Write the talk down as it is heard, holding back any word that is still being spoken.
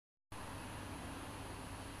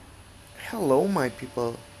Hello, my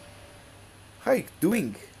people. How you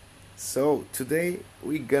doing? So today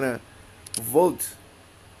vote.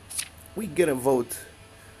 We gonna vote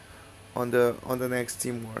on the next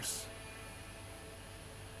Team Wars.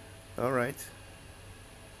 All right.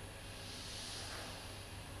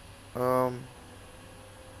 Um,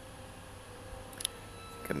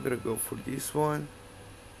 I'm gonna go for this one.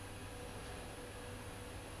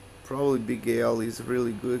 Probably Big AL is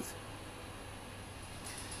really good,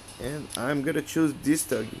 and I'm gonna choose this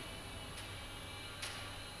doggy.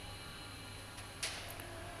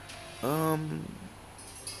 Um,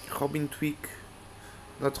 Robin Tweak,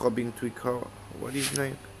 not Robin Tweak. What is his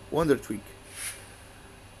name? Wonder Tweak.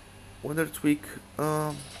 Wonder Tweak.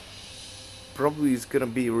 Probably is gonna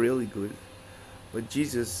be really good, but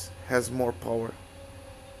Jesus has more power.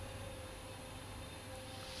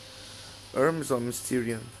 Herms or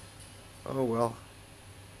Mysterion? Oh well.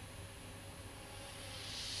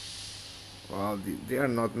 Wow, they are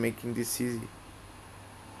not making this easy.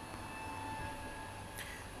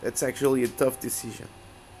 That's actually a tough decision.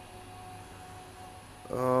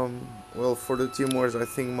 Well, for the Team Wars, I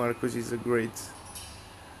think Marcus is a great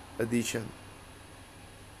addition.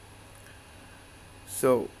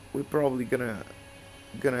 So we're probably gonna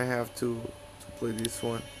have to play this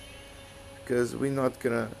one because we're not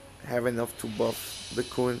gonna have enough to buff the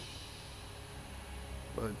Kun.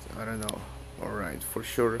 But I don't know. Alright, for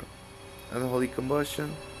sure. Unholy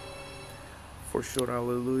Combustion. For sure,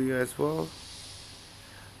 Hallelujah as well.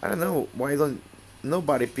 I don't know why don't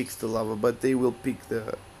nobody picks the lava, but they will pick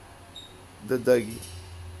the Dougie.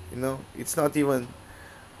 You know, it's not even.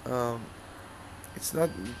 Um, it's not.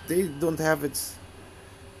 They don't have it.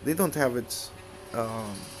 They don't have it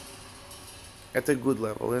um, at a good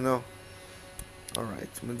level. You know. All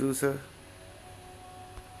right, Medusa,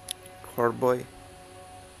 Hardboy,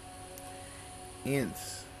 and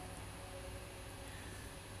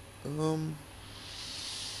um.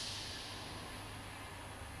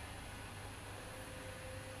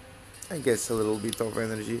 I guess a little bit of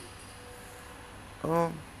energy.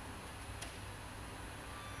 Um,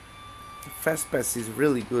 Fast Pass is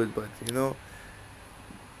really good, but you know,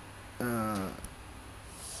 uh,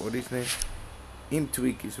 what is his name? Imp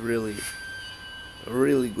Tweak is really a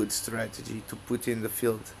really good strategy to put in the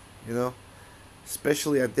field. You know,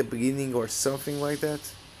 especially at the beginning or something like that.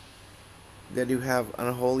 That you have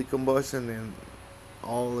Unholy Combustion and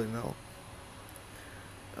all, you know.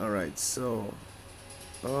 All right, so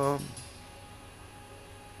um.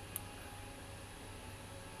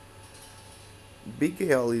 Big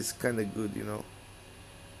AL is kinda good, you know.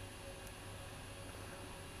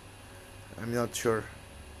 I'm not sure.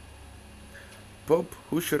 Pope?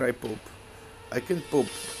 Who should I pope? I can pope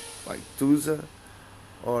like Tuza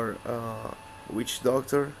or Witch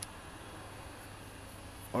Doctor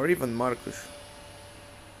or even Marcus.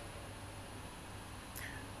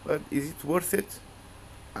 But is it worth it?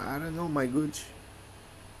 I don't know, my gooch.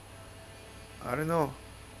 I don't know.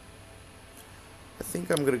 I think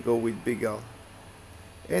I'm gonna go with Big Al.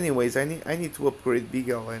 Anyways, I need to upgrade Big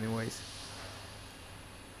Al anyways.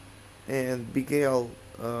 And Big Al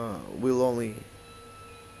will only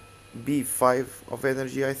be 5 of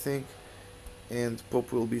energy, I think, and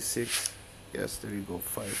Pope will be 6. Yes, there you go,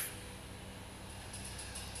 5.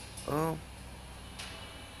 Um,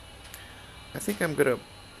 I think I'm gonna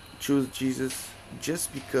choose Jesus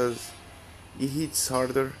just because he hits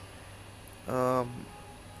harder. Um,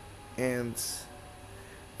 and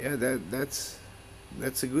yeah, that's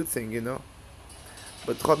a good thing, you know.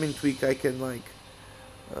 But Robin Tweak, I can like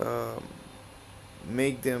um,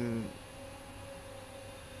 make them,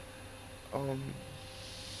 um,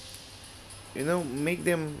 you know, make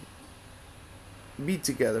them be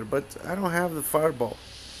together. But I don't have the fireball,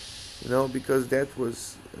 you know, because that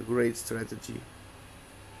was a great strategy.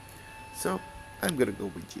 So I'm gonna go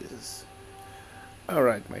with Jesus.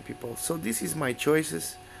 Alright, my people, so this is my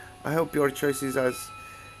choices. I hope your choice is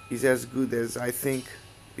as good as I think,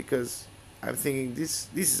 because I'm thinking this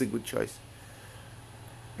is a good choice.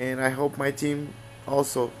 And I hope my team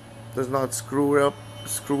also does not screw up,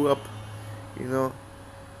 you know.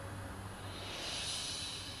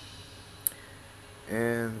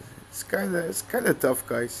 And it's kinda tough,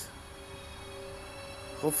 guys.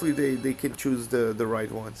 Hopefully they can choose the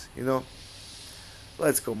right ones, you know.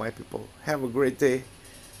 Let's go, my people. Have a great day,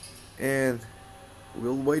 and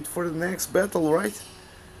we'll wait for the next battle, right?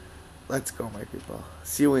 Let's go, my people.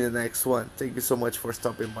 See you in the next one. Thank you so much for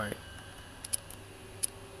stopping by.